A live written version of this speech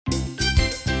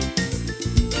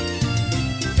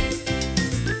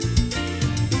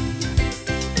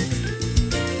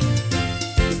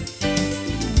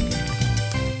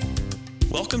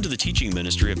teaching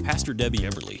ministry of Pastor Debbie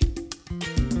Everly.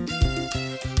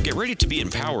 Get ready to be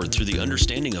empowered through the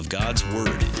understanding of God's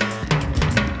Word.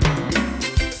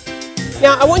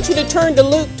 Now, I want you to turn to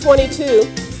Luke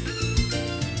 22.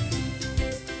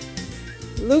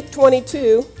 Luke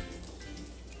 22.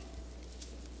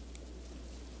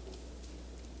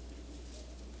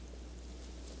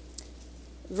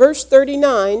 Verse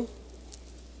 39.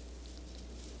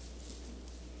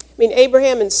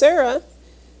 Abraham and Sarah,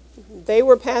 they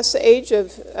were past the age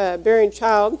of bearing a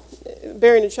child,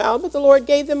 but the Lord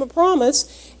gave them a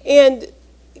promise, and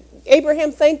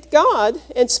Abraham thanked God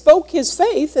and spoke his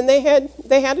faith, and they had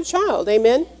a child.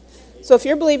 Amen. So if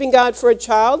you're believing God for a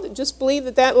child, just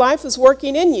believe that life is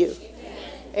working in you.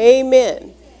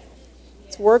 Amen.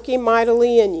 It's working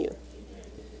mightily in you.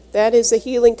 That is the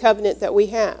healing covenant that we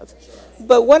have.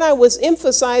 But what I was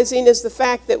emphasizing is the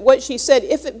fact that what she said,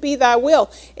 if it be thy will.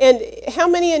 And how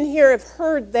many in here have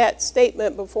heard that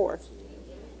statement before?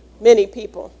 Many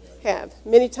people have.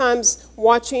 Many times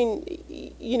watching,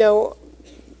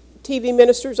 TV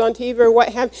ministers on TV or what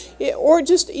have you, or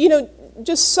just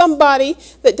somebody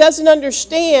that doesn't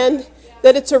understand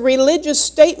that it's a religious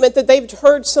statement that they've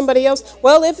heard somebody else.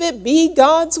 Well, if it be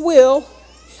God's will.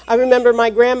 I remember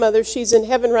my grandmother, she's in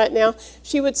heaven right now,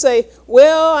 she would say,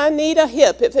 well, I need a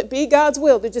hip, if it be God's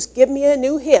will, to just give me a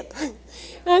new hip. And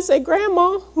I say,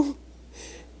 Grandma,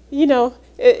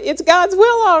 it's God's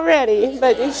will already.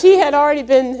 But she had already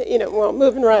been,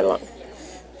 moving right along.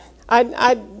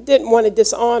 I didn't want to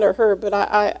dishonor her,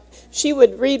 but she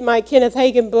would read my Kenneth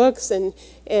Hagin books and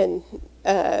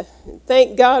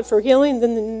thank God for healing.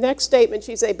 Then the next statement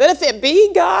she'd say, but if it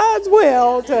be God's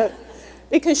will to...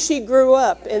 Because she grew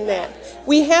up in that.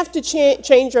 We have to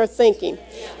change our thinking.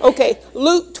 Okay,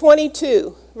 Luke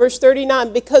 22, verse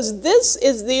 39, because this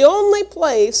is the only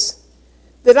place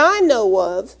that I know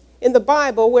of in the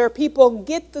Bible where people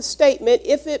get the statement,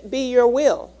 if it be your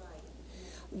will.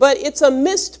 But it's a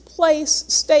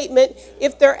misplaced statement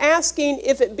if they're asking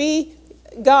if it be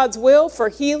God's will for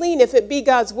healing, if it be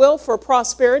God's will for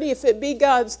prosperity, if it be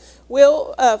God's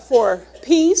will for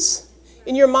peace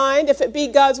in your mind, if it be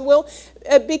God's will,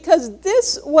 because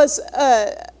this was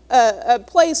a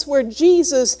place where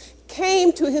Jesus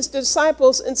came to his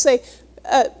disciples and say,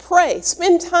 pray,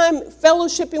 spend time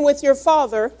fellowshipping with your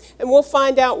Father, and we'll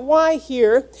find out why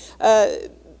here.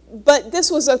 But this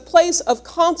was a place of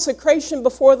consecration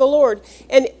before the Lord,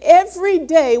 and every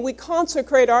day we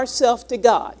consecrate ourselves to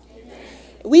God.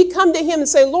 We come to him and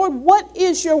say, Lord, what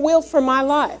is your will for my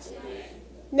life?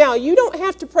 Now, you don't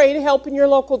have to pray to help in your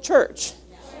local church.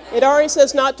 It already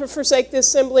says not to forsake the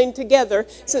assembling together.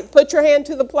 So put your hand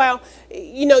to the plow.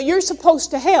 You're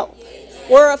supposed to help.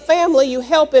 We're a family. You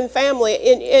help in family.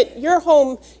 In your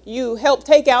home, you help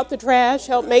take out the trash,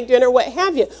 help make dinner, what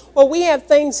have you. Well, we have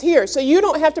things here. So you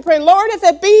don't have to pray, Lord, if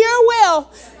it be your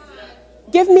will,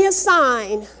 give me a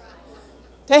sign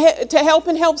to help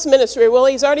and helps ministry. Well,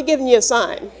 he's already given you a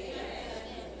sign.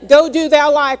 Go do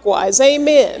thou likewise.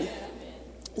 Amen.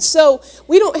 So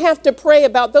we don't have to pray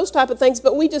about those type of things,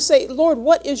 but we just say, Lord,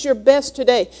 what is your best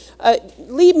today?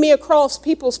 Lead me across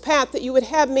people's path that you would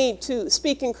have me to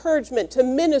speak encouragement, to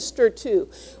minister to.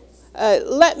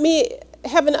 Let me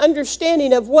have an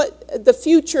understanding of what the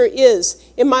future is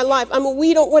in my life.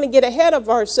 We don't want to get ahead of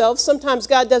ourselves. Sometimes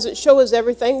God doesn't show us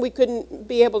everything. We couldn't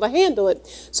be able to handle it.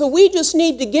 So we just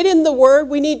need to get in the Word.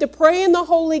 We need to pray in the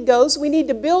Holy Ghost. We need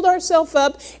to build ourselves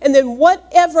up. And then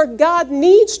whatever God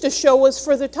needs to show us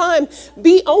for the time,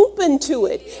 be open to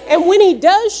it. And when he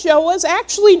does show us,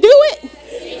 actually do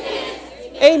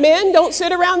it. Amen. Don't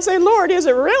sit around and say, Lord, is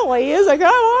it really? Is it?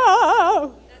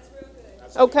 Oh.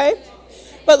 Okay.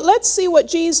 But let's see what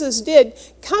Jesus did.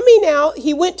 Coming out,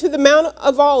 he went to the Mount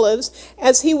of Olives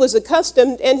as he was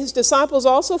accustomed, and his disciples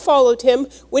also followed him.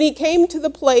 When he came to the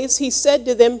place, he said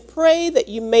to them, pray that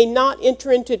you may not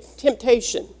enter into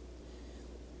temptation.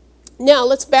 Now,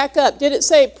 let's back up. Did it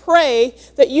say pray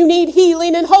that you need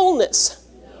healing and wholeness?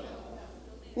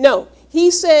 No. He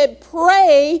said,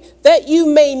 pray that you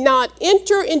may not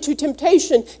enter into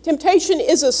temptation. Temptation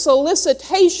is a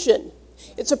solicitation.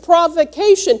 It's a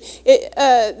provocation.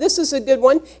 This is a good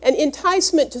one. An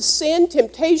enticement to sin,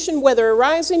 temptation, whether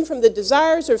arising from the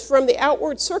desires or from the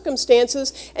outward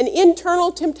circumstances, an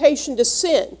internal temptation to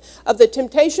sin, of the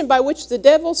temptation by which the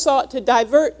devil sought to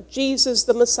divert Jesus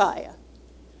the Messiah.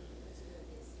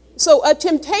 So a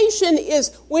temptation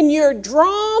is when you're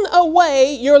drawn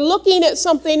away, you're looking at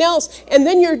something else, and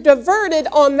then you're diverted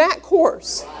on that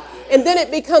course, and then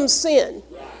it becomes sin.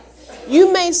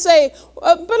 You may say,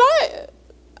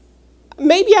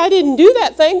 maybe I didn't do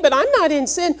that thing, but I'm not in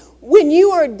sin. When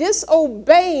you are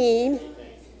disobeying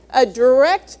a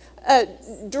direct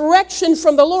direction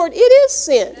from the Lord, it is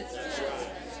sin.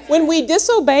 When we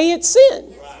disobey, it's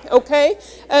sin. Okay?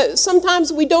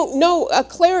 Sometimes we don't know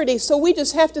clarity, so we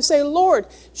just have to say, Lord,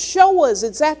 show us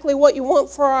exactly what you want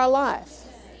for our life.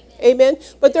 Amen.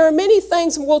 But there are many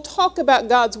things, and we'll talk about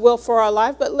God's will for our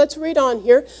life, but let's read on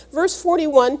here. Verse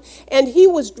 41, and he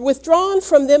was withdrawn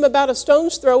from them about a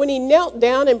stone's throw, and he knelt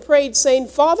down and prayed, saying,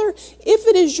 Father, if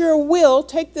it is your will,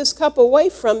 take this cup away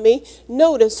from me.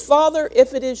 Notice, Father,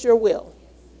 if it is your will.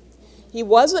 He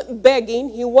wasn't begging.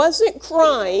 He wasn't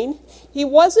crying. He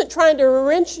wasn't trying to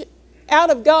wrench out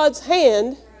of God's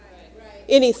hand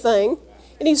anything.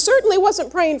 And he certainly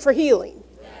wasn't praying for healing.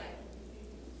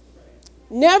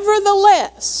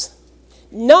 Nevertheless,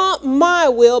 not my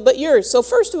will, but yours. So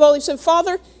first of all, he said,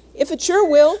 Father, if it's your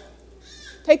will,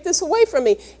 take this away from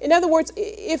me. In other words,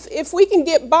 if we can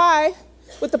get by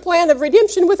with the plan of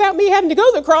redemption without me having to go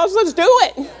to the cross, let's do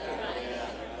it.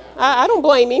 I don't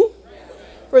blame him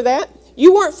for that.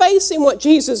 You weren't facing what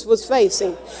Jesus was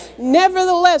facing.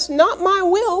 Nevertheless, not my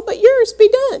will, but yours be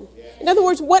done. In other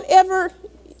words, whatever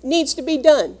needs to be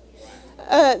done.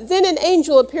 Then an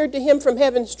angel appeared to him from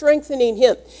heaven, strengthening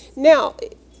him. Now,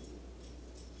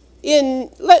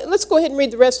 let's go ahead and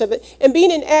read the rest of it. And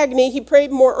being in agony, he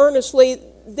prayed more earnestly.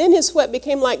 Then his sweat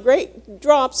became like great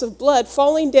drops of blood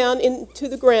falling down into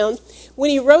the ground. When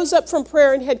he rose up from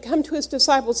prayer and had come to his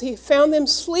disciples, he found them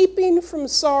sleeping from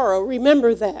sorrow.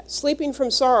 Remember that, sleeping from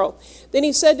sorrow. Then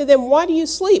he said to them, why do you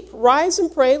sleep? Rise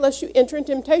and pray, lest you enter in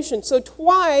temptation. So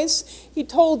twice he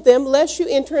told them, lest you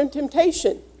enter in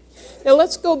temptation. Now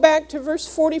let's go back to verse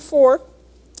 44.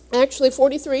 Actually,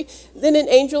 43, then an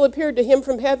angel appeared to him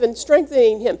from heaven,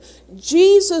 strengthening him.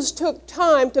 Jesus took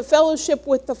time to fellowship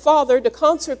with the Father, to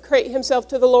consecrate himself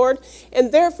to the Lord,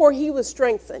 and therefore he was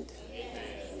strengthened.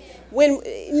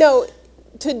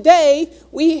 Today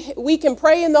we can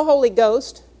pray in the Holy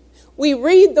Ghost. We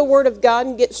read the Word of God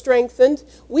and get strengthened.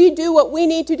 We do what we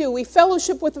need to do. We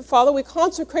fellowship with the Father. We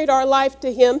consecrate our life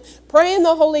to Him, pray in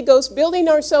the Holy Ghost, building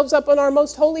ourselves up on our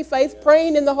most holy faith,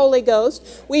 praying in the Holy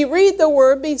Ghost. We read the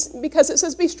Word because it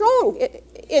says, be strong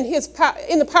in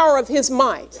the power of His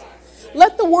might.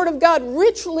 Let the Word of God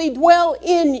richly dwell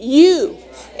in you,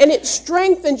 and it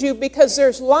strengthens you because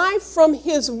there's life from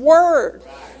His Word.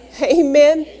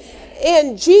 Amen.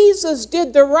 And Jesus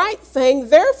did the right thing,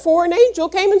 therefore an angel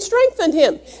came and strengthened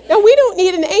him. Now, we don't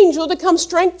need an angel to come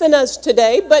strengthen us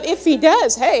today, but if he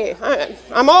does, hey,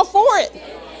 I'm all for it.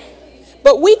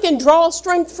 But we can draw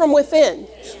strength from within.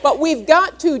 But we've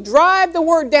got to drive the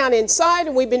Word down inside,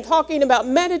 and we've been talking about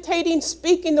meditating,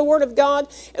 speaking the Word of God,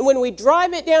 and when we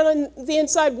drive it down on the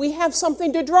inside, we have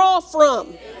something to draw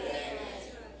from.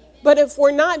 But if we're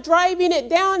not driving it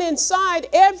down inside,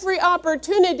 every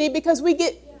opportunity, because we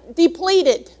get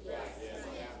depleted.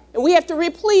 And we have to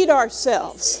replete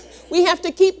ourselves. We have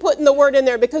to keep putting the Word in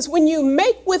there, because when you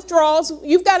make withdrawals,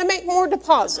 you've got to make more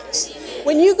deposits.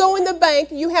 When you go in the bank,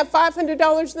 you have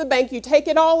 $500 in the bank, you take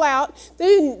it all out,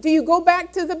 then do you go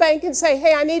back to the bank and say,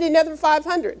 hey, I need another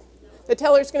 $500? The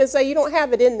teller's going to say, you don't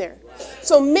have it in there.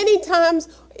 So many times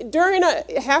during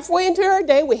halfway into our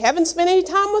day, we haven't spent any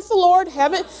time with the Lord,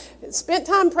 haven't spent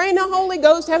time praying the Holy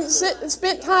Ghost, haven't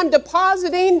spent time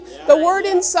depositing the Word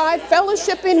inside,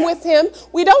 fellowshipping with Him.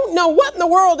 We don't know what in the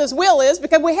world His will is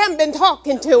because we haven't been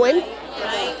talking to Him.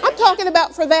 I'm talking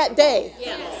about for that day.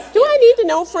 Do I need to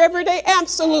know for every day?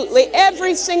 Absolutely,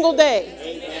 every single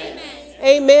day.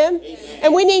 Amen.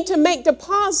 And we need to make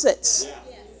deposits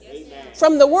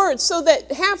from the Word, so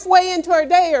that halfway into our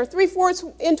day or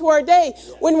 3/4 into our day,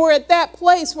 when we're at that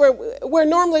place where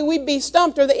normally we'd be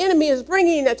stumped or the enemy is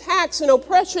bringing attacks and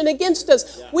oppression against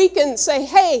us, we can say,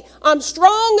 hey, I'm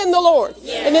strong in the Lord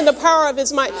and in the power of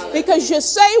His might, because you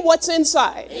say what's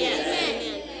inside.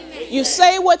 You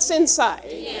say what's inside.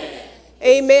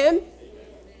 Amen.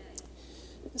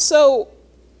 So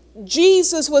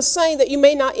Jesus was saying that you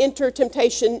may not enter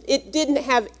temptation. It didn't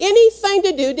have anything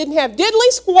to do, didn't have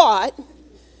diddly squat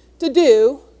to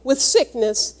do with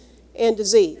sickness and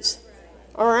disease.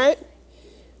 All right?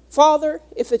 Father,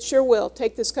 if it's your will,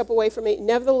 take this cup away from me.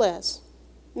 Nevertheless,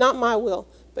 not my will,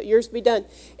 but yours be done.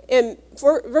 And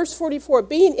for verse 44,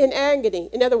 being in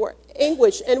agony, in other words,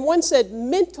 anguish, and one said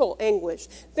mental anguish.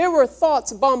 There were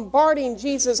thoughts bombarding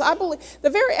Jesus. I believe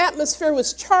the very atmosphere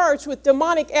was charged with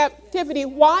demonic activity.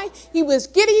 Why? He was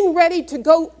getting ready to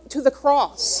go to the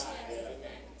cross.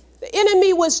 The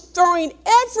enemy was throwing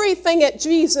everything at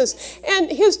Jesus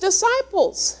and His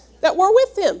disciples that were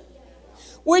with Him.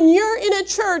 When you're in a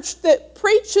church that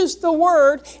preaches the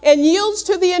Word and yields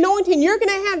to the anointing, you're going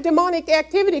to have demonic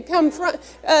activity come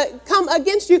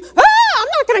against you. I'm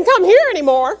not going to come here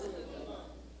anymore.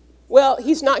 Well,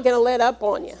 he's not going to let up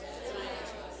on you.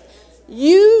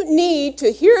 You need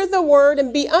to hear the word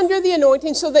and be under the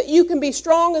anointing so that you can be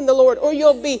strong in the Lord, or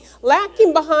you'll be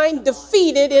lacking behind,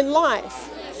 defeated in life.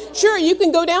 Sure, you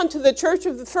can go down to the church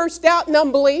of the first doubt and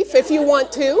unbelief if you want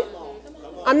to.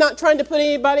 I'm not trying to put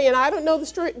anybody, and I don't know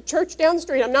the church down the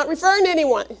street. I'm not referring to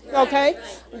anyone, okay?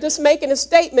 I'm just making a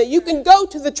statement. You can go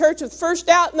to the church of first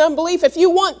doubt and unbelief if you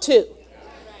want to.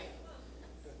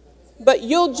 But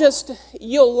you'll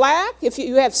lack. If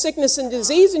you have sickness and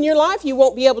disease in your life, you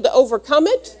won't be able to overcome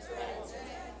it.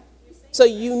 So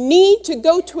you need to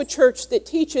go to a church that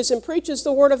teaches and preaches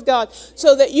the Word of God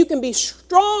so that you can be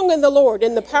strong in the Lord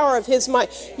in the power of His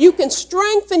might. You can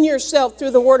strengthen yourself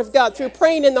through the Word of God, through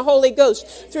praying in the Holy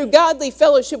Ghost, through godly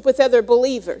fellowship with other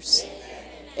believers.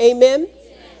 Amen?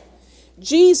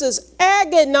 Jesus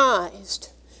agonized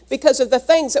because of the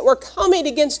things that were coming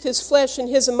against his flesh and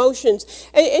his emotions.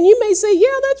 And you may say, yeah,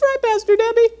 that's right, Pastor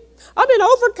Debbie. I've been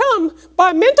overcome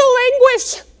by mental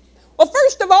anguish. Well,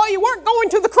 first of all, you weren't going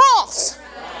to the cross.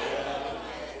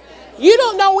 You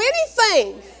don't know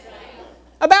anything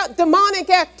about demonic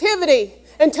activity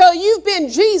until you've been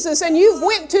Jesus and you've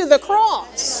went to the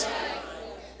cross.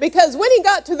 Because when he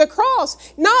got to the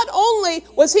cross, not only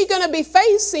was he going to be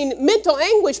facing mental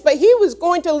anguish, but he was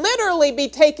going to literally be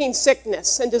taking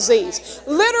sickness and disease,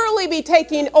 literally be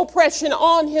taking oppression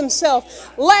on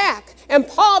himself, lack and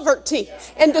poverty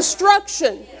and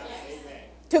destruction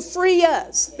to free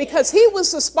us, because he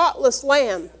was the spotless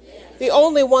lamb, the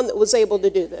only one that was able to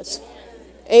do this.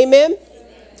 Amen?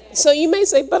 So you may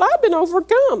say, but I've been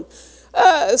overcome.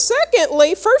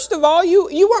 Secondly, first of all,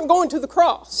 you weren't going to the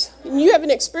cross. You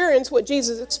haven't experienced what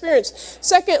Jesus experienced.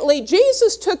 Secondly,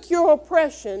 Jesus took your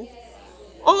oppression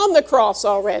on the cross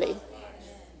already.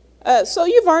 So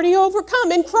you've already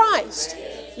overcome in Christ.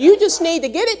 You just need to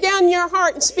get it down in your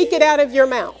heart and speak it out of your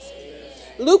mouth.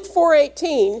 Luke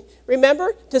 4:18,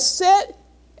 remember, to set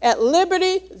at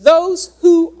liberty those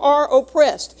who are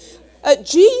oppressed.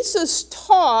 Jesus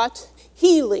taught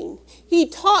healing. He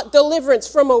taught deliverance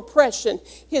from oppression.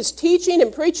 His teaching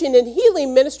and preaching and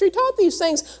healing ministry taught these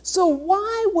things. So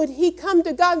why would he come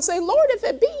to God and say, Lord, if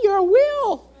it be your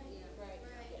will,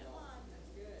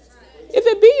 if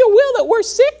it be your will that we're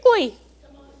sickly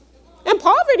and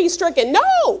poverty-stricken?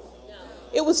 No.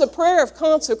 It was a prayer of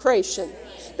consecration.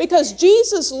 Because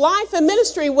Jesus' life and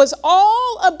ministry was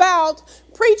all about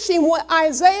preaching what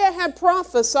Isaiah had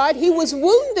prophesied. He was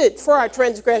wounded for our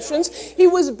transgressions. He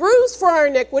was bruised for our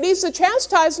iniquities. The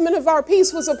chastisement of our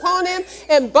peace was upon him.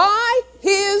 And by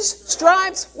his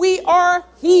stripes we are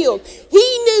healed.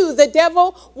 He knew the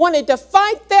devil wanted to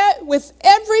fight that with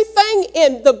everything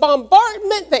in the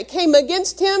bombardment that came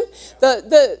against him,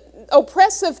 the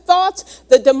oppressive thoughts,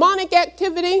 the demonic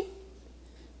activity.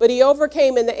 But he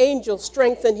overcame, and the angel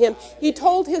strengthened him. He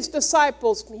told his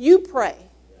disciples, you pray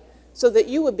so that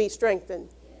you would be strengthened.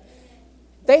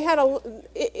 They had I thought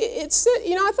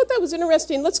that was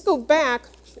interesting. Let's go back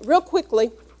real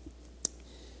quickly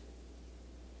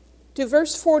to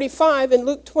verse 45 in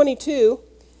Luke 22.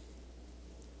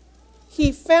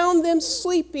 He found them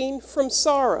sleeping from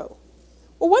sorrow.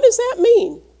 Well, what does that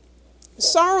mean?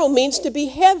 Sorrow means to be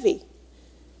heavy.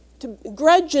 To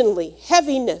grudgingly,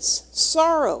 heaviness,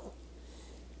 sorrow.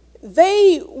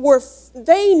 They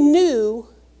knew,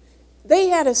 they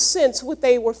had a sense what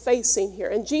they were facing here.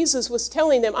 And Jesus was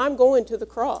telling them, I'm going to the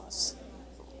cross.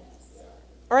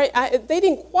 All right, they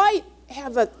didn't quite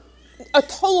have a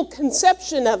total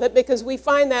conception of it, because we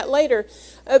find that later.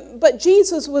 But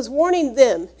Jesus was warning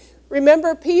them.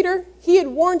 Remember Peter? He had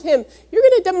warned him, you're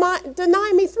going to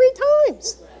deny me 3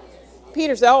 times.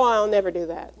 Peter said, oh, I'll never do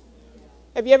that.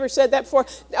 Have you ever said that before?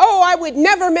 Oh, I would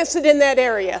never miss it in that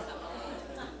area.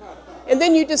 And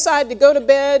then you decide to go to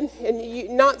bed, and you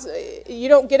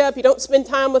don't get up, you don't spend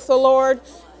time with the Lord.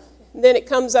 And then it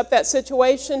comes up, that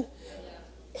situation,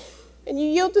 and you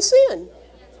yield to sin.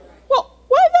 Well,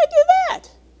 why did I do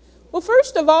that? Well,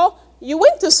 first of all, you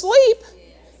went to sleep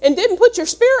and didn't put your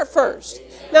spirit first.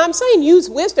 Now, I'm saying use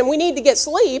wisdom. We need to get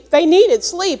sleep. They needed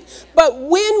sleep. But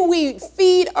when we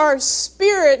feed our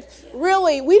spirit,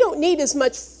 really, we don't need as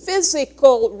much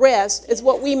physical rest as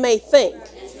what we may think.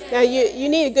 Now, you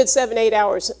need a good 7-8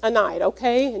 hours a night,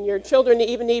 okay? And your children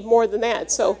even need more than that.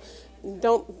 So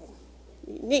don't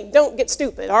get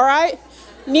stupid, all right?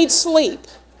 Need sleep.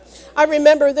 I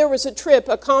remember there was a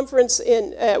conference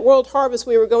in World Harvest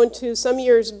we were going to some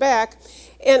years back.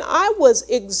 And I was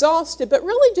exhausted, but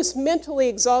really just mentally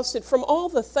exhausted from all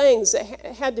the things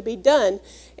that had to be done,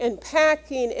 and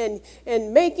packing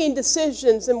and making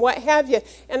decisions and what have you.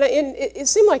 And it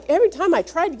seemed like every time I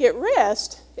tried to get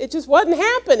rest, it just wasn't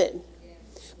happening.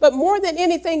 But more than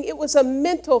anything, it was a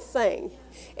mental thing.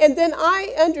 And then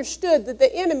I understood that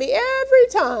the enemy, every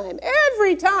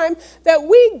time that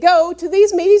we go to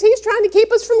these meetings, he's trying to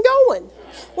keep us from going.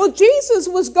 Well, Jesus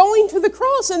was going to the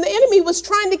cross, and the enemy was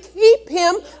trying to keep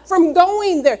him from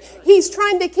going there. He's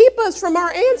trying to keep us from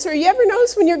our answer. You ever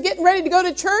notice when you're getting ready to go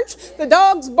to church, the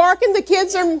dog's barking, the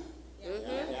kids are...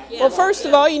 Well, first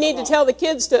of all, you need to tell the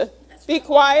kids to be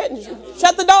quiet and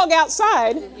shut the dog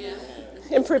outside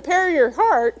and prepare your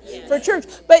heart for church.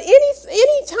 But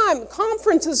any time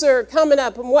conferences are coming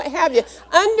up and what have you,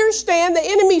 understand the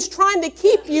enemy's trying to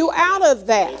keep you out of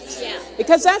that,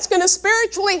 because that's going to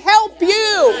spiritually help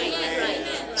you.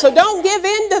 So don't give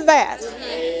in to that.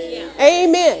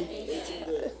 Amen.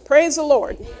 Praise the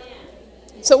Lord.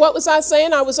 So what was I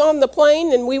saying? I was on the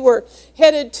plane and we were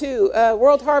headed to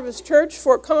World Harvest Church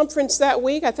for a conference that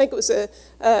week. I think it was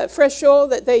a fresh oil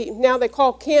that they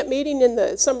call camp meeting in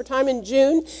the summertime in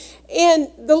June. And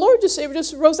the Lord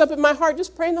just rose up in my heart,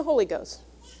 just praying the Holy Ghost.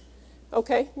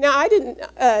 Okay. Now I didn't,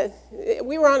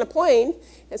 we were on a plane,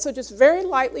 and so just very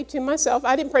lightly to myself,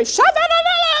 I didn't pray, I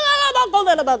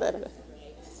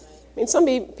mean, some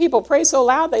people pray so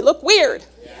loud they look weird.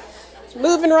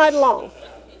 Moving right along.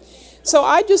 So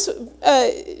I just,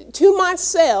 to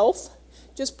myself,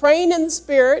 just praying in the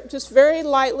Spirit, just very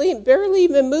lightly, barely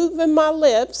even moving my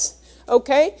lips,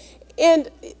 okay? And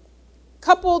a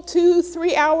couple,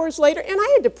 2-3 hours later, and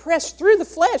I had to press through the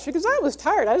flesh because I was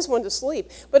tired. I just wanted to sleep.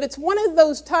 But it's one of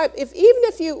those type, even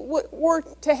if you were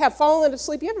to have fallen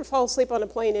asleep, you ever fall asleep on a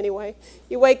plane anyway?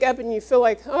 You wake up and you feel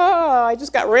like, oh, I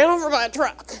just got ran over by a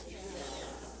truck.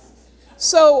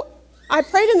 So I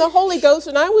prayed in the Holy Ghost,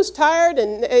 and I was tired,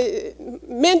 and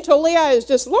mentally I was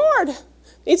just, Lord,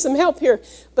 need some help here.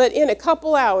 But in a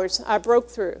couple hours, I broke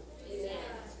through.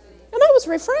 And I was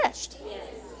refreshed.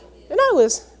 And I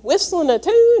was whistling a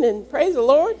tune, and praise the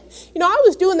Lord. You know, I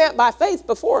was doing that by faith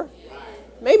before.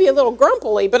 Maybe a little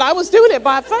grumpily, but I was doing it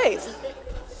by faith.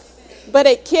 But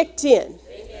it kicked in.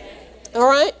 All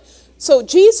right? So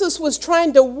Jesus was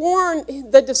trying to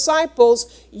warn the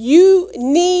disciples, you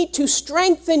need to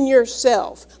strengthen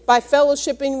yourself by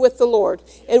fellowshipping with the Lord.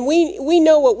 And we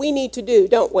know what we need to do,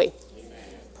 don't we?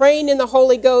 Praying in the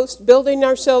Holy Ghost, building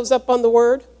ourselves up on the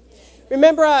Word.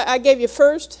 Remember, I gave you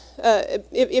first,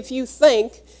 if you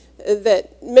think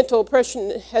that mental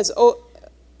oppression has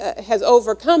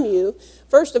overcome you,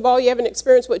 first of all, you haven't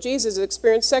experienced what Jesus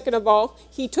experienced. Second of all,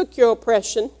 he took your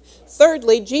oppression.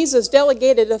 Thirdly, Jesus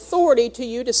delegated authority to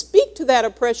you to speak to that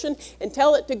oppression and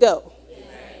tell it to go.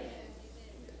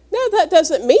 Now, that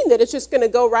doesn't mean that it's just going to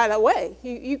go right away.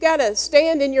 You got to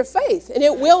stand in your faith, and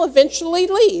it will eventually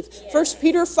leave. 1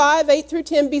 Peter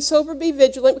 5:8-10, be sober, be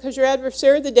vigilant, because your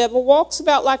adversary, the devil, walks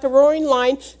about like a roaring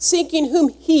lion, seeking whom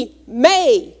he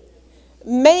may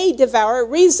devour.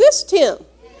 Resist him.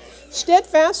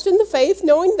 Steadfast in the faith,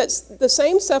 knowing that the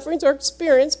same sufferings are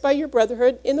experienced by your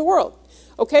brotherhood in the world.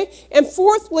 Okay? And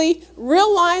fourthly,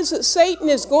 realize that Satan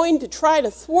is going to try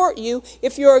to thwart you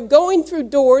if you're going through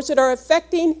doors that are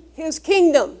affecting his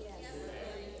kingdom.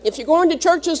 If you're going to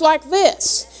churches like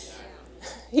this,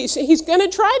 he's going to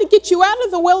try to get you out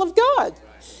of the will of God.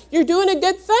 You're doing a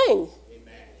good thing.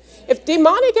 If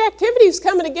demonic activity is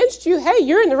coming against you, hey,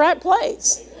 you're in the right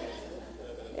place.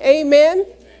 Amen.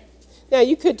 Now,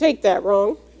 you could take that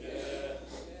wrong.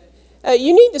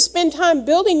 You need to spend time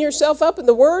building yourself up in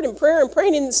the Word and prayer and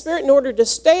praying in the Spirit in order to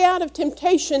stay out of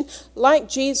temptation like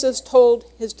Jesus told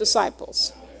his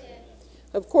disciples.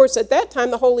 Of course, at that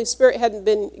time, the Holy Spirit hadn't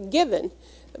been given,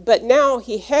 but now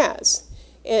he has.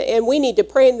 And we need to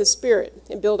pray in the Spirit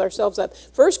and build ourselves up.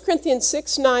 1 Corinthians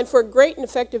 6:9, for a great and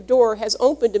effective door has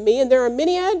opened to me, and there are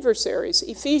many adversaries.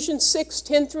 Ephesians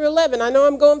 6:10-11. I know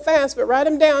I'm going fast, but write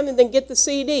them down and then get the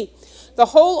CD. The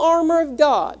whole armor of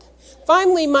God.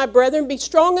 Finally, my brethren, be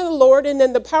strong in the Lord and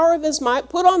in the power of his might.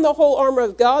 Put on the whole armor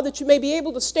of God that you may be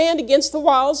able to stand against the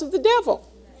wiles of the devil.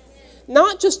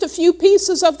 Not just a few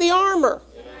pieces of the armor.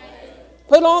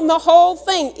 Put on the whole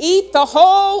thing. Eat the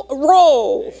whole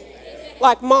roll,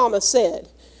 like Mama said.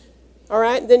 All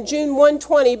right, then June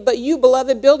 1:20, but you,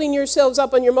 beloved, building yourselves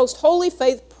up on your most holy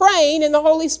faith, praying in the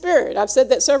Holy Spirit. I've said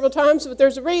that several times, but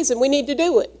there's a reason we need to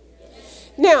do it.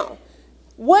 Now,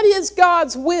 what is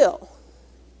God's will?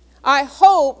 I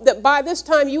hope that by this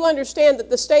time you understand that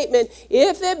the statement,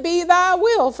 if it be thy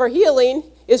will for healing,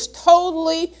 is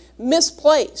totally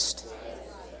misplaced.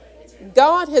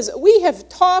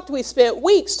 We've spent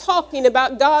weeks talking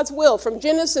about God's will from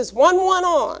Genesis 1:1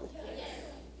 on.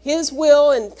 His will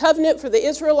and covenant for the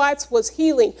Israelites was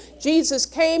healing. Jesus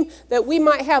came that we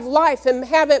might have life and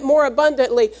have it more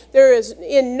abundantly. There is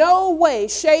in no way,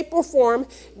 shape, or form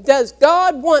does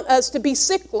God want us to be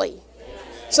sickly.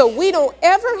 So we don't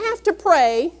ever have to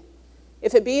pray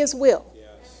if it be His will.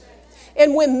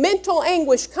 And when mental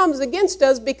anguish comes against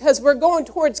us because we're going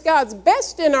towards God's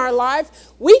best in our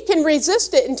life, we can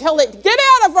resist it and tell it, get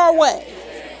out of our way.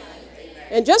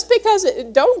 And just because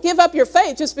don't give up your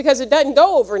faith just because it doesn't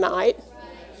go overnight.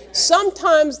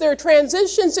 Sometimes there are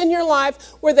transitions in your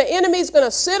life where the enemy's going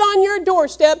to sit on your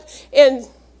doorstep and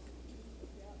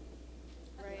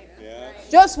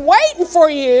just waiting for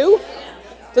you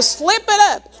to slip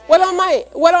it up. What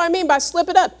do I mean by slip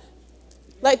it up?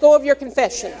 Let go of your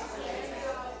confession.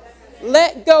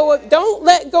 Don't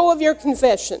let go of your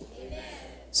confession.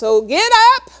 So get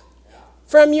up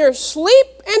from your sleep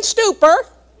and stupor,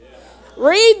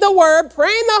 read the Word, pray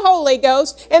in the Holy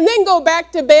Ghost, and then go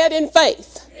back to bed in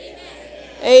faith.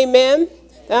 Amen.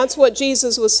 That's what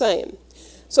Jesus was saying.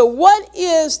 So what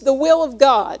is the will of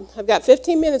God? I've got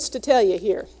 15 minutes to tell you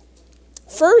here.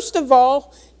 First of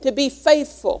all, to be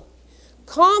faithful.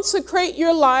 Consecrate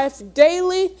your life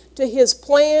daily to His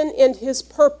plan and His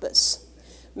purpose.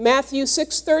 Matthew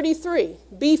 6:33,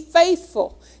 be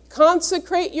faithful.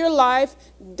 Consecrate your life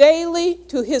daily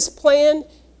to His plan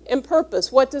and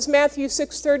purpose. What does Matthew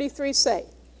 6:33 say?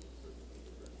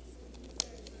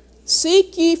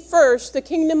 Seek ye first the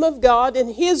kingdom of God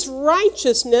and His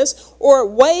righteousness, or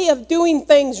way of doing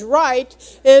things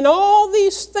right, and all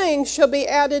these things shall be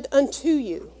added unto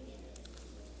you.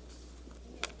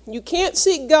 You can't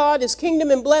seek God, His kingdom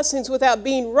and blessings without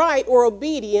being right or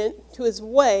obedient to His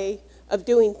way of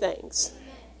doing things.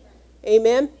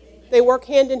 Amen? They work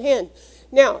hand in hand.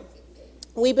 Now,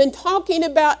 we've been talking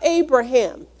about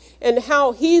Abraham and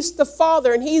how he's the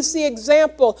father and he's the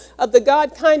example of the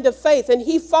God kind of faith, and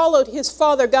he followed his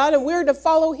father God, and we're to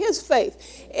follow his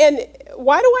faith. And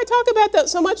why do I talk about that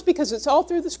so much? Because it's all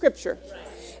through the Scripture.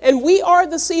 And we are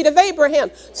the seed of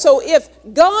Abraham. So if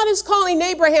God is calling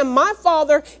Abraham my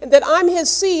father and that I'm his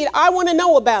seed, I want to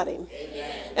know about him.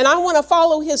 Amen. And I want to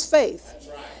follow his faith.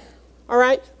 All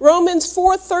right, Romans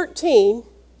 4:13,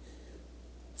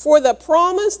 for the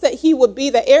promise that he would be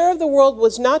the heir of the world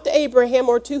was not to Abraham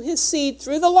or to his seed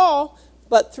through the law,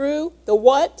 but through the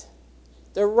what?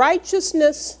 The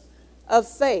righteousness of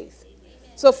faith.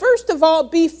 So first of all,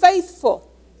 be faithful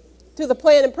to the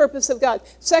plan and purpose of God.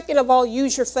 Second of all,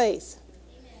 use your faith.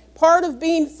 Part of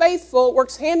being faithful,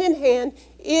 works hand in hand,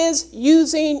 is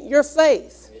using your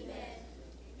faith.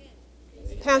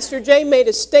 Pastor Jay made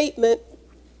a statement.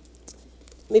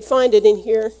 Let me find it in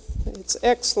here. It's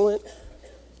excellent.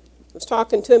 I was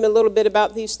talking to him a little bit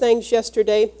about these things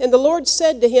yesterday. And the Lord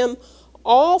said to him,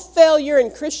 all failure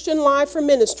in Christian life or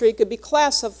ministry could be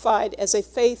classified as a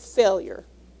faith failure.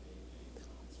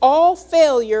 All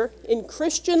failure in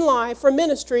Christian life or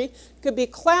ministry could be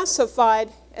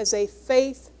classified as a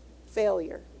faith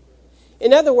failure.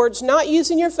 In other words, not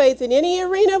using your faith in any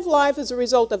arena of life is a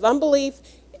result of unbelief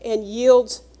and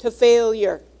yields to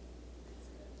failure.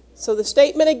 So the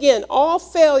statement again, all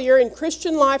failure in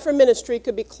Christian life or ministry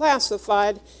could be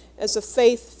classified as a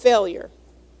faith failure.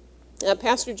 Now,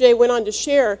 Pastor Jay went on to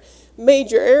share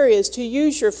major areas to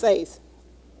use your faith.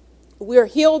 We are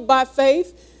healed by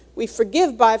faith. We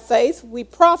forgive by faith. We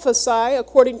prophesy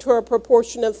according to our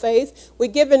proportion of faith. We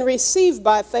give and receive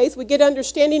by faith. We get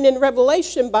understanding and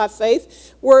revelation by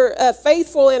faith. We're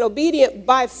faithful and obedient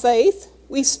by faith.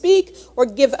 We speak or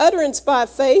give utterance by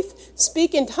faith,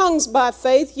 speak in tongues by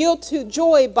faith, yield to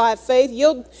joy by faith,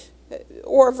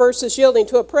 versus yielding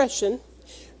to oppression.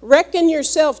 Reckon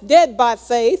yourself dead by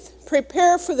faith,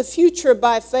 prepare for the future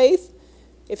by faith.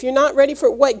 If you're not ready for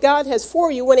what God has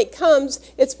for you when it comes,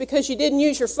 it's because you didn't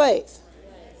use your faith.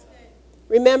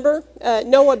 Remember,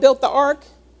 Noah built the ark,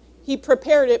 he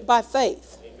prepared it by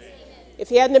faith. If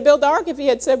he hadn't built the ark, if he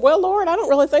had said, well, Lord, I don't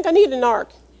really think I need an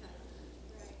ark,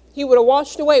 he would have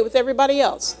washed away with everybody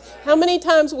else. How many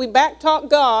times we backtalk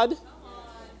God?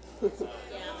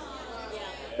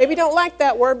 Maybe you don't like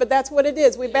that word, but that's what it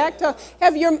is. We backtalk.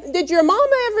 Did your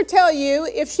mama ever tell you,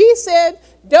 if she said,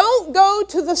 don't go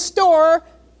to the store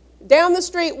down the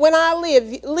street when I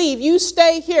leave, you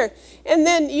stay here. And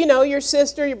then, your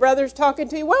sister, your brother's talking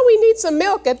to you, well, we need some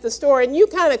milk at the store. And you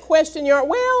kind of question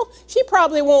well, she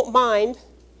probably won't mind.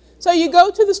 So you go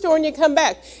to the store and you come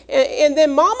back. And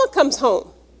then mama comes home.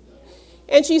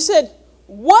 And she said,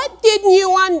 what didn't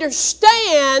you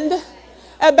understand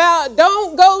about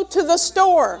don't go to the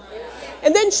store?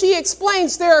 And then she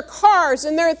explains there are cars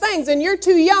and there are things, and you're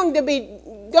too young to be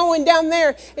going down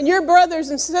there, and your brothers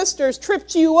and sisters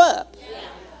tripped you up.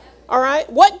 All right?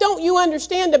 What don't you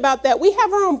understand about that? We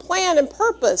have our own plan and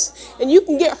purpose, and you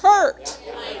can get hurt.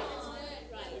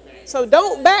 So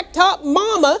don't backtalk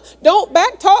mama. Don't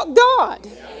backtalk God.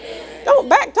 Don't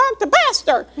backtalk the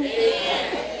pastor.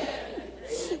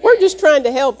 We're just trying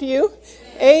to help you.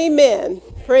 Amen.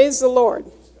 Praise the Lord.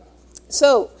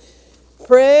 So,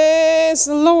 praise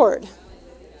the Lord.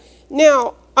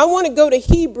 Now, I want to go to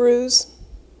Hebrews.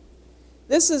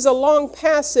 This is a long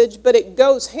passage, but it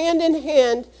goes hand in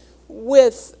hand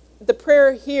with the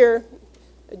prayer here,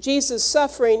 Jesus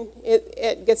suffering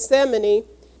at Gethsemane.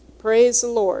 Praise the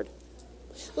Lord.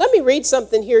 Let me read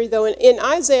something here, though. In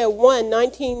Isaiah 1,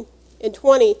 19 and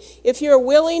 20, if you are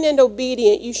willing and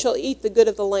obedient, you shall eat the good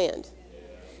of the land.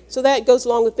 So that goes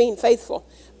along with being faithful.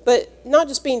 But not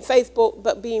just being faithful,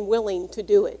 but being willing to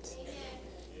do it.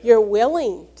 You're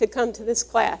willing to come to this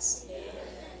class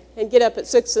and get up at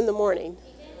 6 in the morning.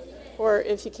 Or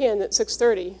if you can, at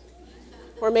 6:30.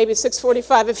 Or maybe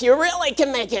 6:45 if you really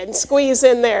can make it and squeeze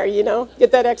in there,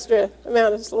 get that extra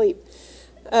amount of sleep.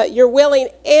 You're willing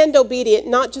and obedient,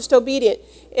 not just obedient.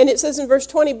 And it says in verse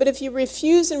 20, but if you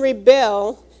refuse and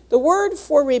rebel, the word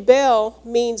for rebel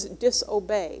means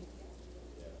disobey.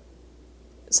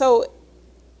 So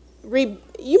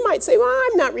you might say, well,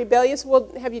 I'm not rebellious.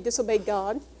 Well, have you disobeyed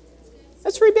God?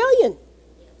 That's rebellion.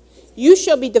 You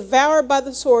shall be devoured by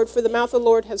the sword, for the mouth of the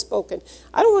Lord has spoken.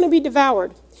 I don't want to be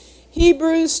devoured.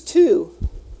 Hebrews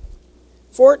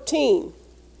 2:14.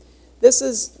 This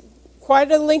is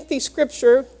quite a lengthy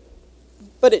scripture,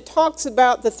 but it talks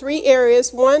about the three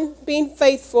areas. One, being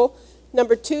faithful.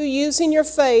 Number two, using your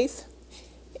faith.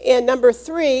 And number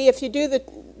three, if you do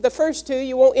the first two,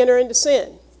 you won't enter into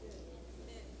sin.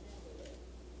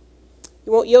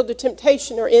 You won't yield to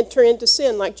temptation or enter into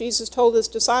sin, like Jesus told his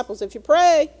disciples, if you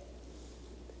pray.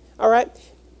 All right.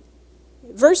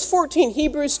 Verse 14,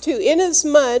 Hebrews 2,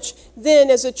 inasmuch then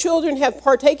as the children have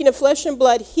partaken of flesh and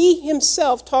blood, he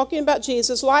himself, talking about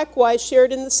Jesus, likewise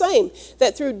shared in the same,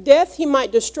 that through death he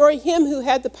might destroy him who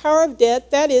had the power of death,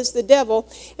 that is, the devil,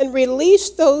 and release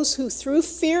those who through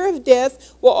fear of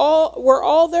death were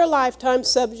all their lifetime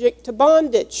subject to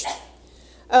bondage.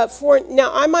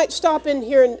 Now, I might stop in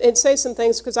here and say some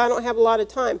things because I don't have a lot of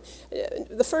time.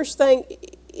 The first thing,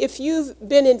 if you've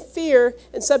been in fear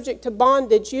and subject to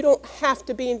bondage, you don't have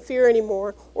to be in fear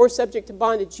anymore or subject to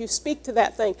bondage. You speak to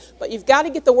that thing. But you've got to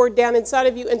get the word down inside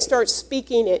of you and start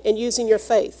speaking it and using your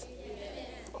faith.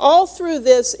 All through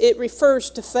this, it refers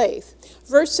to faith.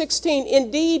 Verse 16,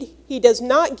 indeed, he does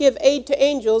not give aid to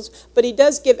angels, but he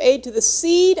does give aid to the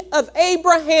seed of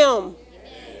Abraham.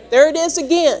 There it is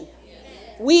again.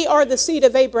 We are the seed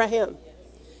of Abraham.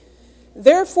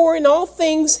 Therefore, in all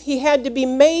things, he had to be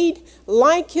made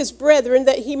like his brethren,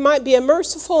 that he might be a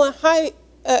merciful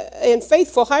and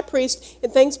faithful high priest in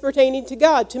things pertaining to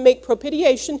God, to make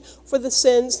propitiation for the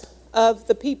sins of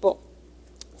the people.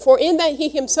 For in that he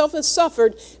himself has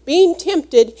suffered, being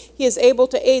tempted, he is able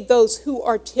to aid those who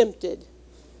are tempted.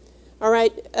 All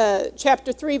right,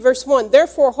 chapter 3, verse 1.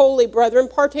 Therefore, holy brethren,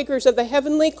 partakers of the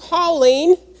heavenly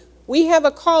calling. We have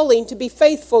a calling to be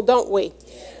faithful, don't we?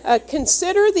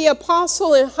 Consider the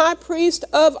apostle and high priest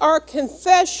of our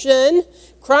confession,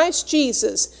 Christ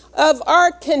Jesus. Of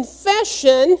our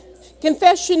confession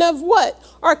of what?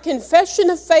 Our confession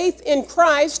of faith in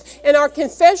Christ and our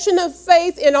confession of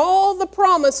faith in all the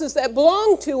promises that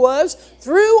belong to us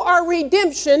through our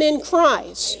redemption in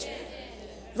Christ.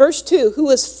 Verse 2, who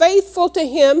is faithful to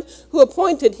him who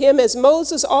appointed him, as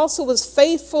Moses also was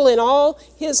faithful in all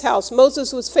his house.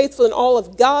 Moses was faithful in all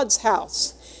of God's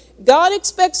house. God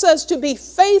expects us to be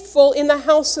faithful in the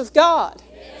house of God.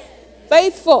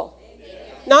 Faithful.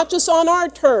 Not just on our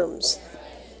terms.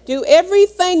 Do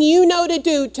everything you know to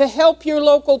do to help your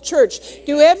local church.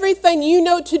 Do everything you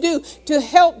know to do to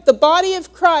help the body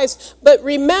of Christ. But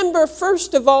remember,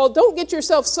 first of all, don't get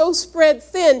yourself so spread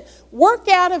thin. Work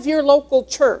out of your local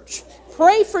church.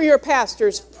 Pray for your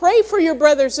pastors. Pray for your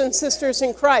brothers and sisters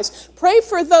in Christ. Pray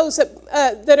for those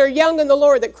that are young in the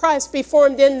Lord, that Christ be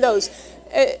formed in those.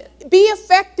 Be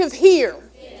effective here.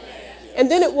 And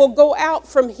then it will go out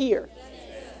from here.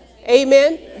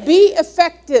 Amen. Be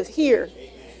effective here.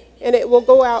 And it will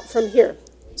go out from here.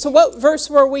 So what verse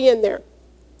were we in there?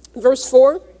 Verse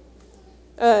 4?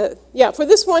 For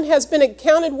this one has been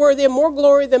accounted worthy of more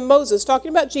glory than Moses,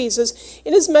 talking about Jesus,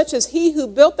 inasmuch as he who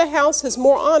built the house has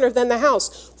more honor than the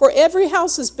house. For every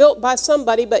house is built by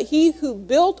somebody, but he who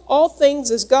built all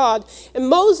things is God. And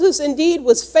Moses indeed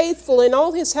was faithful in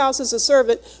all his house as a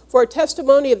servant for a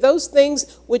testimony of those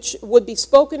things which would be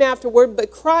spoken afterward,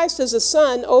 but Christ is a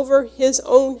son over his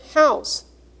own house,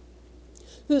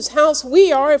 whose house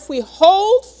we are if we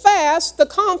hold fast the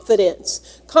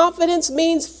confidence. Confidence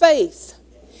means faith.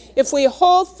 If we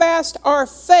hold fast our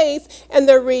faith and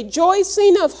the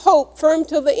rejoicing of hope firm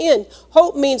till the end.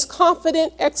 Hope means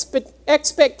confident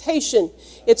expectation.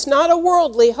 It's not a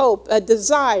worldly hope, a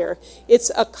desire.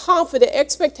 It's a confident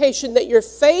expectation that your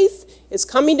faith is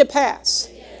coming to pass.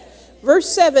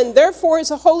 Verse 7, therefore, as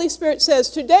the Holy Spirit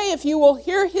says, today if you will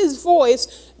hear his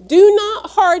voice, do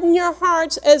not harden your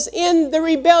hearts as in the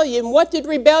rebellion. What did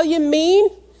rebellion mean?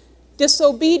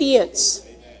 Disobedience.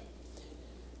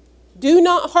 Do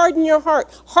not harden your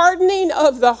heart. Hardening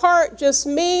of the heart just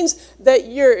means that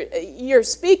you're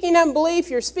speaking unbelief,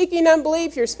 you're speaking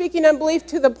unbelief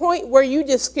to the point where you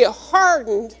just get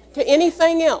hardened to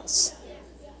anything else.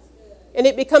 And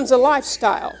it becomes a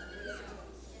lifestyle.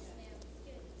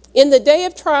 In the day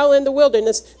of trial in the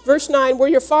wilderness, verse 9, where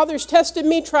your fathers tested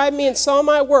me, tried me, and saw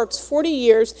my works 40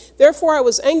 years. Therefore I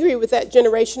was angry with that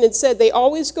generation and said, they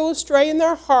always go astray in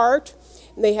their heart,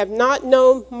 and they have not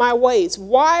known my ways.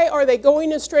 Why are they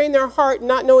going astray in their heart,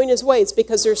 not knowing his ways?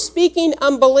 Because they're speaking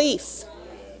unbelief.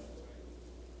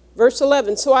 Verse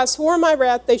 11, so I swore my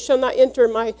wrath, they shall not enter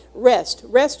my rest.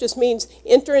 Rest just means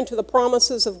enter into the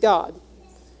promises of God.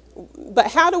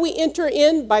 But how do we enter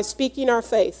in? By speaking our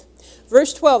faith.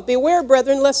 Verse 12, beware,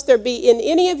 brethren, lest there be in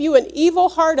any of you an evil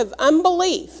heart of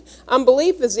unbelief.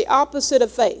 Unbelief is the opposite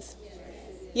of faith.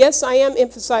 Yes, I am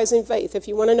emphasizing faith, if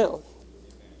you want to know.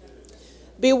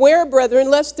 Beware, brethren,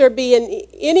 lest there be in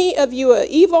any of you an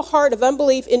evil heart of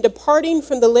unbelief in departing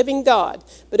from the living God.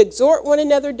 But exhort one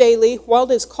another daily, while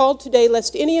it is called today,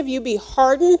 lest any of you be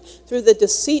hardened through the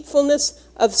deceitfulness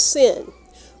of sin.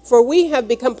 For we have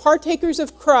become partakers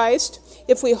of Christ,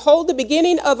 if we hold the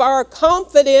beginning of our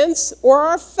confidence or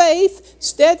our faith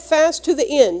steadfast to the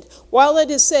end. While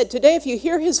it is said, today if you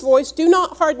hear his voice, do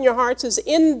not harden your hearts as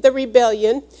in the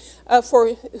rebellion.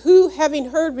 For who, having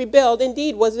heard, rebelled?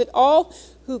 Indeed, was it all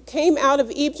who came out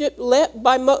of Egypt led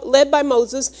by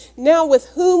Moses? Now with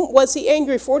whom was he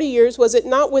angry 40 years? Was it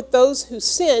not with those who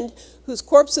sinned, whose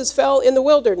corpses fell in the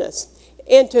wilderness?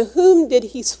 And to whom did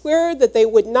he swear that they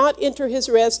would not enter his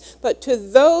rest, but to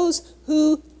those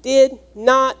who did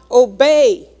not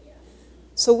obey?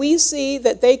 So we see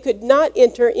that they could not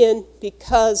enter in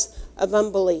because of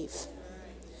unbelief.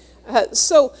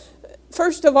 So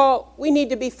first of all, we need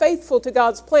to be faithful to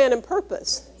God's plan and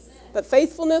purpose. But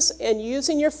faithfulness and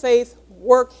using your faith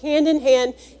work hand in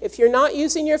hand. If you're not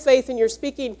using your faith and you're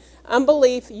speaking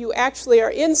unbelief, you actually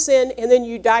are in sin, and then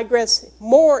you digress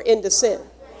more into sin.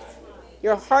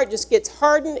 Your heart just gets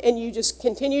hardened and you just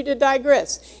continue to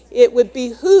digress. It would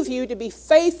behoove you to be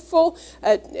faithful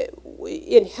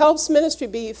in helps ministry,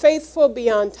 be faithful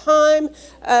beyond time,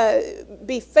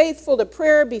 be faithful to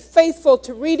prayer, be faithful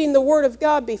to reading the Word of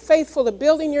God, be faithful to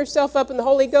building yourself up in the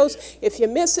Holy Ghost. If you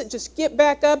miss it, just get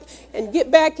back up and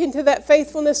get back into that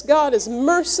faithfulness. God is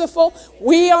merciful.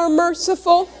 We are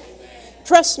merciful.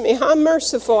 Trust me, I'm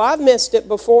merciful. I've missed it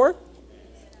before.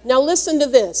 Now listen to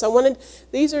this.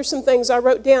 These are some things I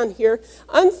wrote down here.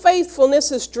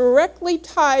 Unfaithfulness is directly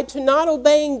tied to not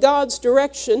obeying God's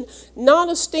direction, not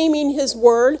esteeming his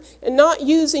word, and not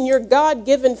using your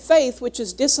God-given faith, which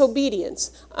is disobedience,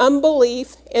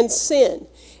 unbelief, and sin,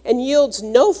 and yields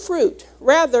no fruit.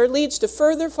 Rather, leads to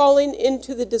further falling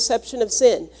into the deception of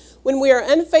sin. When we are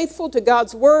unfaithful to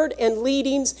God's word and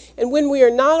leadings, and when we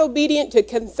are not obedient to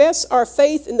confess our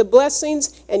faith in the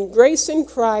blessings and grace in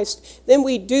Christ, then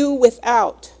we do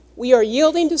without. We are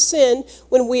yielding to sin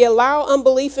when we allow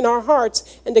unbelief in our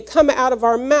hearts and to come out of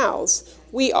our mouths.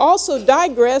 We also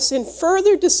digress in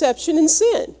further deception and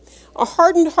sin. A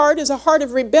hardened heart is a heart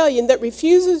of rebellion that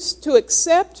refuses to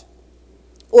accept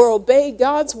or obey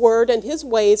God's word and his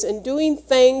ways and doing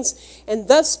things, and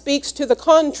thus speaks to the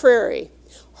contrary.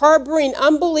 Harboring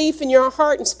unbelief in your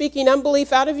heart and speaking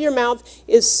unbelief out of your mouth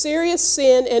is serious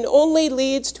sin and only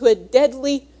leads to a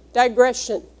deadly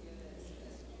digression.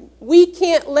 We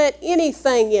can't let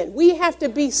anything in. We have to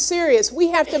be serious. We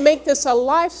have to make this a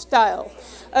lifestyle.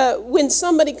 When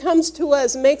somebody comes to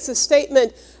us and makes a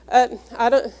statement, I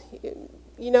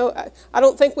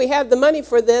don't think we have the money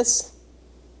for this,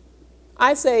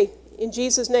 I say, in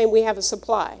Jesus' name, we have a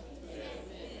supply.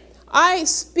 I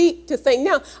speak to things.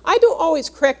 Now, I don't always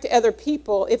correct other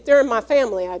people. If they're in my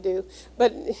family, I do.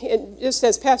 But just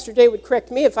as Pastor Jay would correct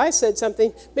me if I said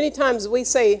something, many times we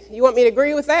say, you want me to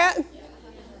agree with that?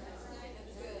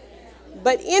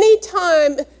 But any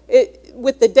time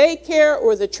with the daycare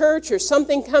or the church or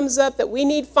something comes up that we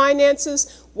need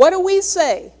finances, what do we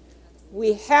say?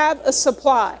 We have a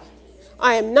supply.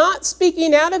 I am not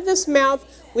speaking out of this mouth.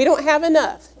 We don't have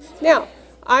enough. Now,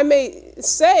 I may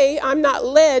say I'm not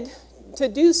led to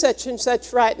do such and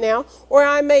such right now, or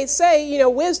I may say,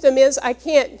 wisdom is I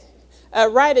can't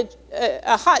write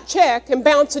a hot check and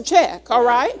bounce a check, all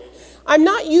right? I'm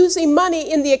not using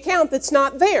money in the account that's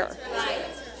not there.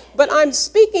 But I'm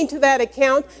speaking to that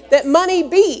account that money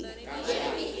be.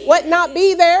 What not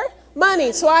be there?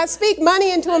 Money. So I speak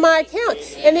money into my account,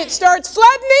 and it starts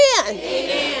flooding in.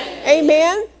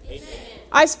 Amen.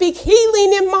 I speak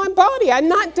healing in my body. I'm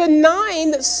not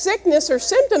denying that sickness or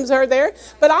symptoms are there,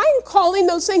 but I'm calling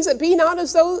those things that be not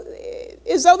as though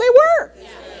they were.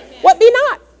 What be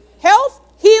not? Health,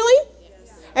 healing.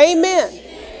 Amen.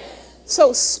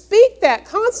 So speak that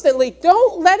constantly.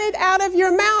 Don't let it out of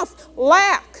your mouth.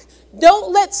 Lack.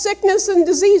 Don't let sickness and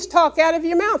disease talk out of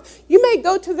your mouth. You may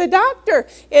go to the doctor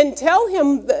and tell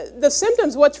him the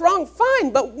symptoms, what's wrong,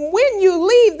 fine. But when you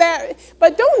leave that,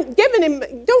 but don't give him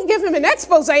an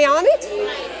expose on it.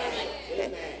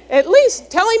 At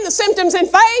least tell him the symptoms in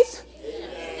faith.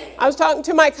 I was talking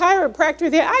to my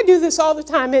chiropractor there. I do this all the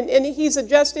time, and he's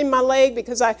adjusting my leg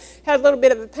because I had a little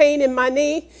bit of a pain in my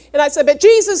knee. And I said, but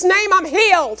Jesus' name, I'm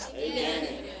healed. Amen.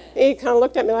 And he kind of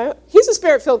looked at me like, he's a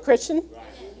Spirit-filled Christian.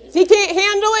 If he can't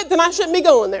handle it, then I shouldn't be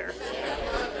going there.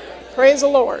 Praise the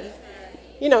Lord.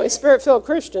 You know, a Spirit-filled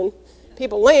Christian,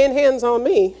 people laying hands on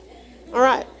me. All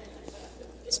right.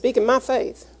 Speaking my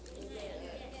faith.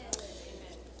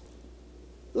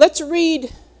 Let's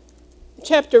read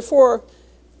chapter 4,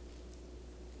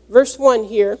 verse 1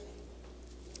 here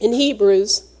in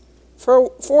Hebrews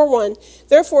 4:1.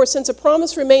 Therefore, since a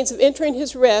promise remains of entering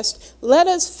his rest, let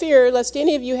us fear lest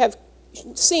any of you have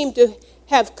seemed to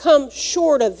have come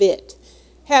short of it.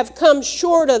 Have come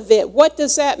short of it. What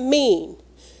does that mean?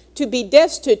 To be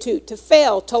destitute, to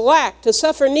fail, to lack, to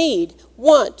suffer need,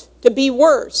 want, to be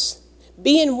worse,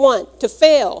 be in want, to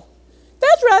fail.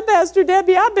 That's right, Pastor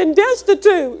Debbie, I've been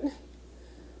destitute.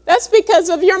 That's because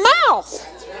of your mouth.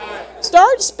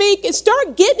 Start speaking,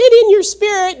 start getting it in your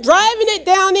spirit, driving it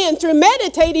down in through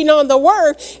meditating on the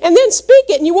word, and then speak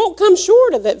it, and you won't come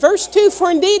short of it. Verse 2,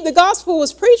 for indeed the gospel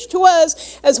was preached to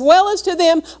us as well as to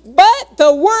them, but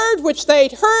the word which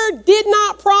they'd heard did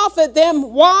not profit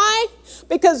them. Why?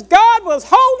 Because God was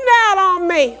holding out on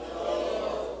me.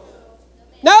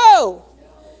 No,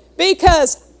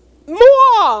 because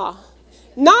moi,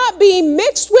 not being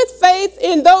mixed with faith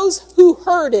in those who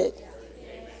heard it.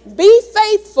 Be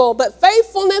faithful, but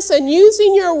faithfulness and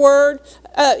using your word,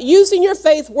 using your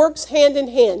faith works hand in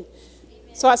hand.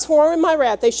 So I swore in my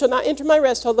wrath, they shall not enter my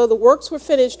rest, although the works were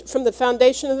finished from the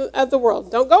foundation of the world.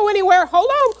 Don't go anywhere.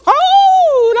 Hold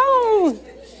on.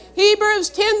 Hebrews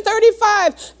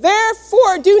 10:35.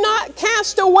 Therefore, do not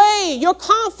cast away your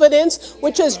confidence,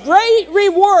 which is great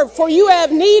reward, for you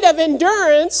have need of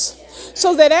endurance,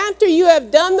 so that after you have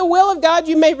done the will of God,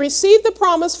 you may receive the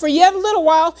promise for yet a little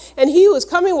while, and he who is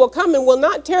coming will come and will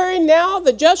not tarry. Now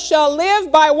the just shall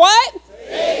live by what?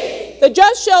 Faith. The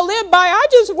just shall live by, I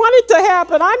just want it to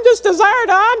happen. I'm just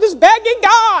begging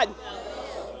God.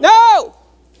 No.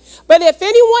 But if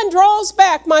anyone draws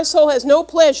back, my soul has no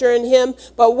pleasure in him.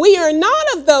 But we are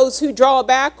not of those who draw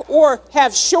back or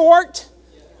have short,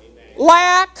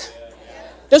 lack,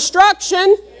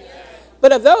 destruction,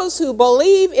 but of those who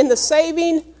believe in the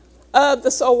saving of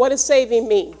the soul. What does saving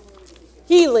mean?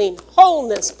 Healing,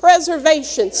 wholeness,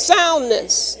 preservation,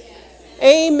 soundness.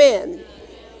 Amen.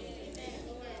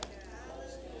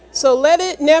 So let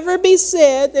it never be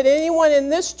said that anyone in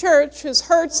this church has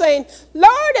heard saying,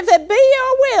 Lord, if it be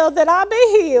your will that I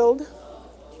be healed.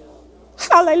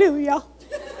 Hallelujah.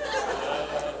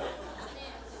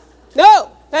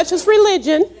 No, that's just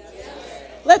religion.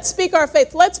 Let's speak our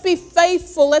faith. Let's be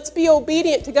faithful. Let's be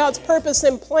obedient to God's purpose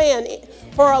and plan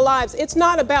for our lives. It's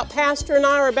not about Pastor and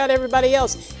I or about everybody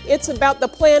else. It's about the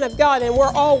plan of God, and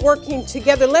we're all working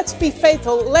together. Let's be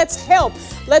faithful. Let's help.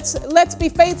 Let's be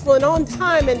faithful and on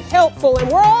time and helpful. And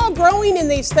we're all growing in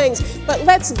these things, but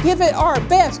let's give it our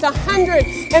best,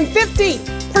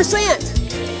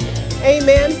 150%.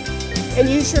 Amen. And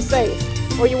use your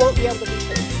faith, or you won't be able to be faithful.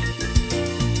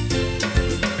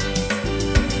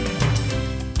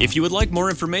 If you would like more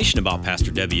information about Pastor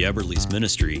Debbie Eberly's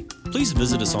ministry, please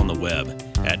visit us on the web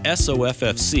at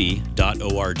soffc.org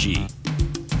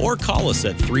or call us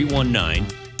at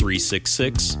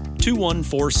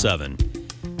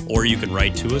 319-366-2147. Or you can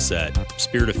write to us at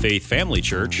Spirit of Faith Family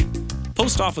Church,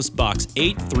 Post Office Box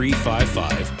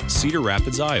 8355, Cedar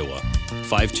Rapids, Iowa,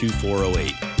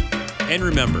 52408. And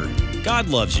remember, God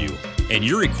loves you, and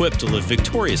you're equipped to live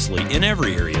victoriously in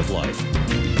every area of life.